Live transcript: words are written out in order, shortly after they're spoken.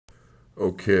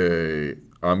Okay,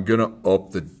 I'm gonna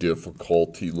up the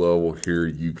difficulty level here.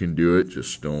 You can do it,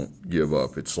 just don't give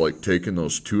up. It's like taking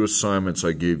those two assignments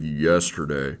I gave you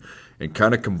yesterday and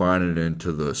kind of combining it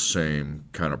into the same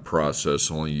kind of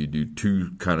process, only you do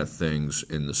two kind of things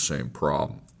in the same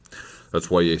problem.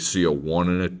 That's why you see a 1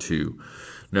 and a 2.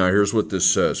 Now here's what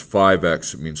this says,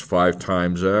 5x, it means 5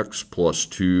 times x plus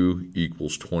 2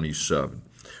 equals 27.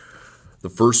 The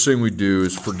first thing we do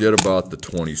is forget about the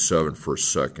 27 for a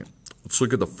second. Let's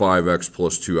look at the 5x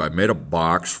plus 2. I made a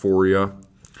box for you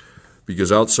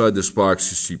because outside this box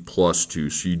you see plus 2,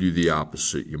 so you do the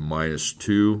opposite. You minus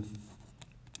 2,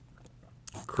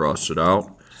 cross it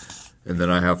out, and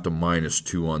then I have to minus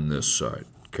 2 on this side,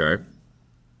 okay?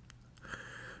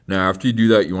 Now after you do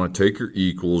that, you want to take your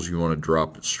equals, you want to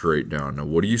drop it straight down. Now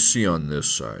what do you see on this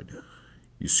side?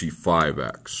 You see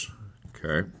 5x,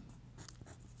 okay?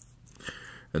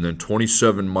 And then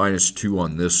 27 minus 2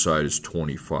 on this side is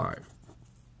 25.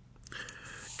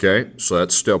 Okay, so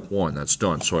that's step 1. That's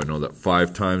done. So I know that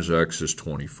 5 times x is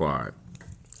 25.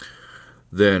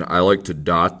 Then I like to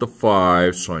dot the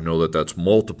 5, so I know that that's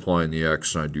multiplying the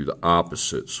x, and I do the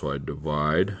opposite. So I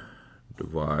divide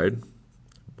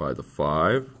by the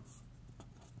 5.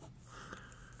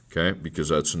 Okay, because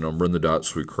that's a number in the dot,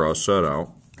 so we cross that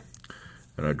out.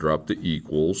 And I drop the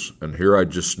equals. And here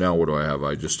now what do I have?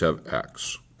 I just have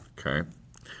x. Okay.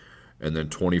 And then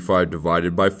 25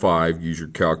 divided by 5, use your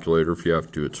calculator if you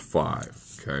have to, it's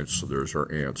 5. Okay, so there's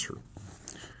our answer.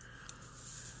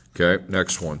 Okay,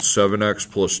 next one,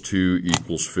 7x plus 2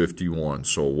 equals 51.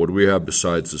 So what do we have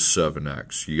besides the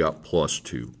 7x? You got plus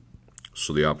 2.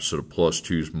 So the opposite of plus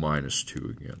 2 is minus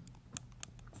 2 again.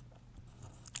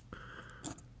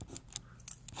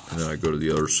 And then I go to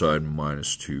the other side,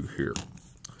 minus 2 here.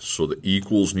 So the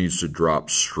equals needs to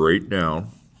drop straight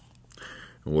down.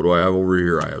 And what do I have over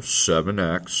here? I have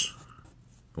 7x.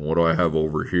 And what do I have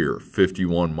over here?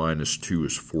 51 minus 2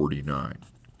 is 49.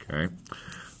 Okay?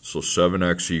 So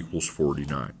 7x equals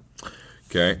 49.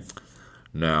 Okay?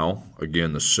 Now,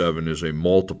 again, the 7 is a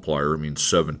multiplier. It means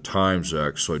 7 times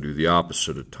x, so I do the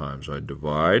opposite of times. I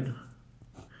divide.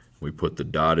 We put the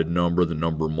dotted number. The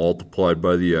number multiplied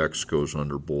by the x goes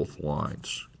under both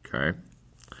lines. Okay?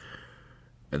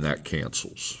 And that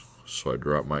cancels. So I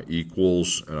drop my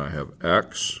equals, and I have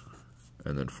x,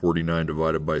 and then 49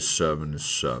 divided by 7 is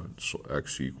 7. So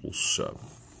x equals 7.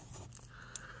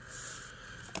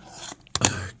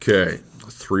 Okay,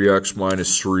 3x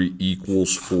minus 3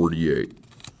 equals 48.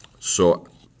 So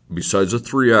besides the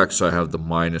 3x, I have the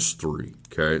minus 3.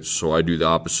 Okay, so I do the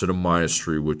opposite of minus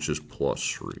 3, which is plus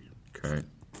 3. Okay,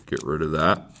 get rid of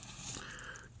that.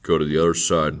 Go to the other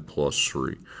side and plus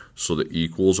 3. So the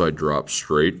equals I drop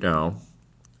straight down.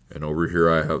 And over here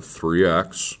I have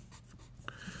 3x,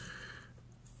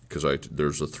 because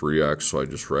there's a 3x, so I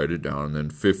just write it down. And then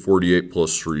 48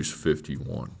 plus 3 is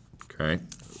 51. Okay,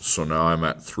 so now I'm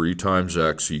at 3 times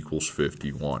x equals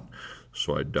 51.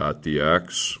 So I dot the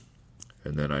x,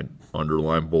 and then I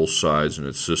underline both sides, and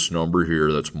it's this number here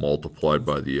that's multiplied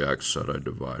by the x that I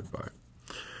divide by.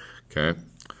 Okay,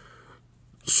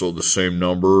 so the same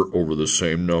number over the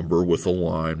same number with a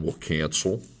line will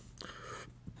cancel.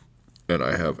 And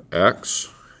I have x,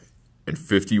 and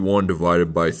 51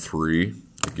 divided by 3,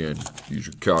 again, use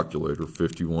your calculator,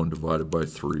 51 divided by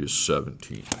 3 is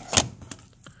 17.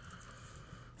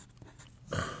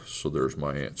 So there's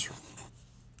my answer.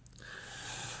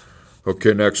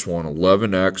 Okay, next one,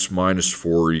 11x minus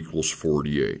 4 equals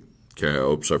 48. Okay,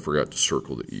 oops, I forgot to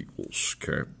circle the equals,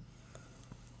 okay.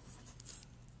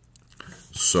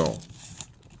 So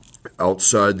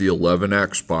outside the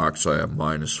 11x box, I have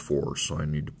minus 4, so I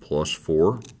need to plus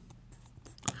 4.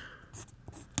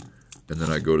 And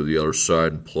then I go to the other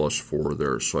side and plus 4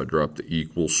 there. So I drop the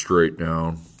equals straight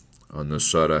down. On this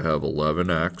side, I have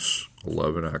 11x.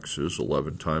 11x is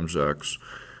 11 times x.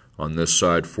 On this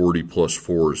side, 40 plus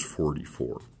 4 is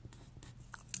 44.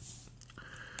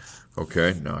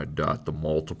 Okay, now I dot the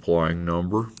multiplying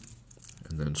number.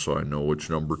 And then so I know which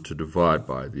number to divide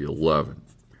by, the 11.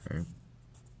 Okay.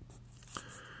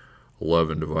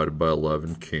 11 divided by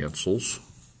 11 cancels.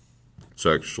 It's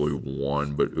actually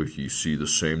 1, but if you see the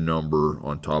same number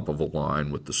on top of a line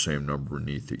with the same number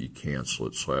beneath it, you cancel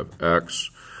it. So I have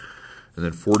x, and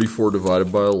then 44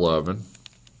 divided by 11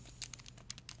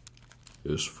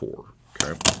 is 4.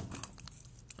 Okay,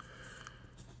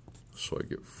 so I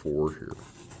get 4 here.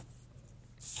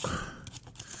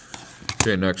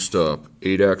 Okay, next up,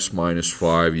 8x minus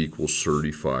 5 equals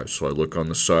 35. So I look on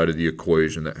the side of the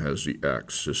equation that has the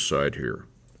x, this side here.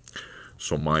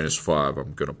 So minus 5,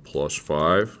 I'm going to plus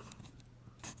 5,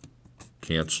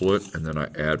 cancel it, and then I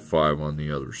add 5 on the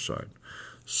other side.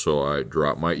 So I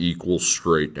drop my equals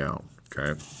straight down,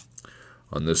 okay?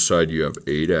 On this side you have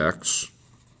 8x.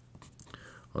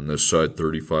 On this side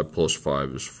 35 plus 5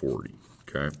 is 40,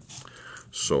 okay?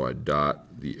 So I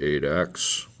dot the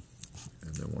 8x,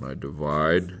 and then when I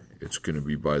divide, it's going to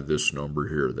be by this number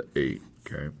here, the 8,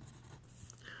 okay?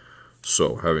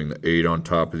 So having the 8 on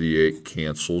top of the 8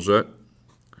 cancels it.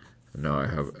 And now I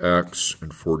have x,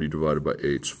 and 40 divided by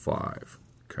 8 is 5,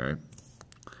 okay?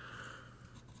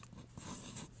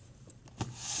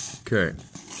 Okay,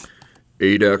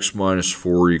 8x minus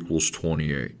 4 equals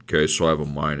 28. Okay, so I have a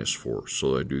minus 4.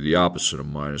 So I do the opposite of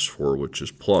minus 4, which is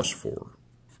plus 4.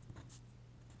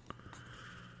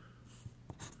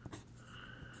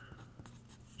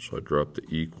 So I drop the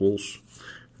equals,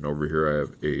 and over here I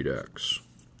have 8x.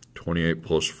 28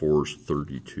 plus 4 is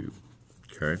 32.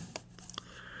 Okay,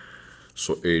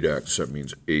 so 8x, that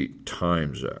means 8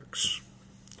 times x.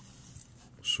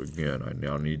 So again, I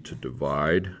now need to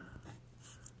divide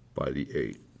by the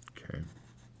 8, okay?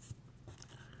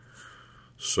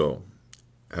 So,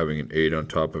 having an 8 on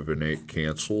top of an 8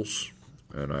 cancels,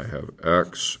 and I have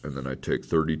x, and then I take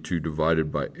 32 divided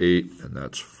by 8, and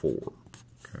that's 4,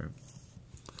 okay?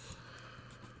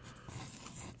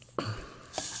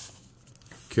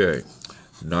 Okay,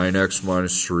 9x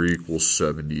minus 3 equals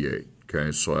 78,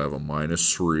 okay? So I have a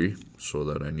minus 3, so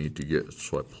that I need to get,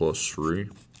 so I plus 3.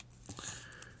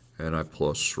 And I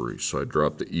plus 3. So I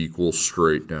drop the equals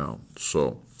straight down.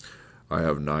 So I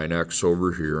have 9x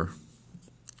over here.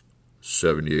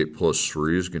 78 plus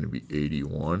 3 is going to be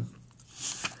 81.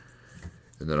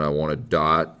 And then I want to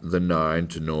dot the 9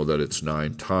 to know that it's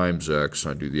 9 times x.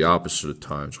 I do the opposite of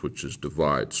times, which is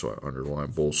divide. So I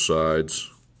underline both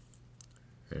sides,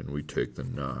 and we take the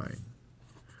 9.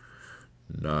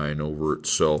 9 over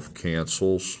itself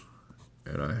cancels,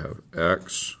 and I have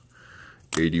x.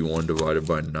 81 divided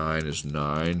by 9 is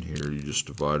 9. Here you just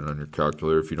divide it on your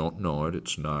calculator. If you don't know it,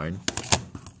 it's 9.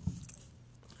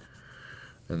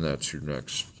 And that's your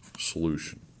next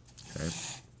solution. Okay.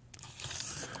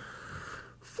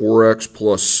 4x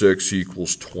plus 6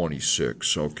 equals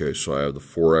 26. Okay, so I have the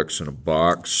 4x in a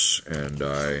box, and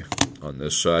on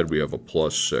this side we have a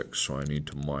plus 6, so I need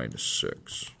to minus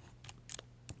 6.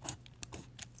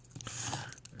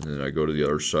 And then I go to the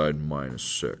other side, minus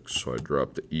 6. So I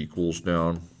drop the equals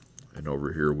down, and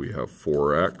over here we have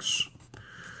 4x.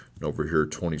 And over here,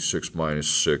 26 minus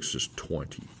 6 is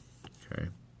 20. Okay.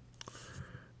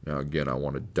 Now again, I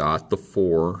want to dot the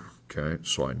 4, okay,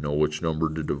 so I know which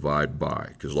number to divide by,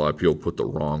 because a lot of people put the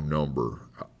wrong number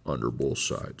under both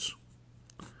sides.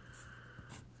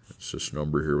 It's this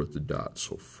number here with the dot,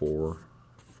 so 4,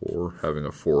 4. Having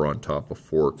a 4 on top of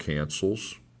 4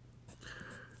 cancels.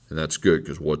 And that's good,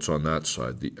 because what's on that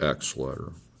side? The x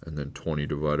letter. And then 20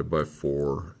 divided by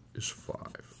 4 is 5.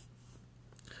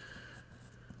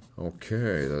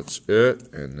 Okay, that's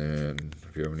it. And then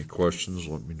if you have any questions,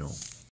 let me know.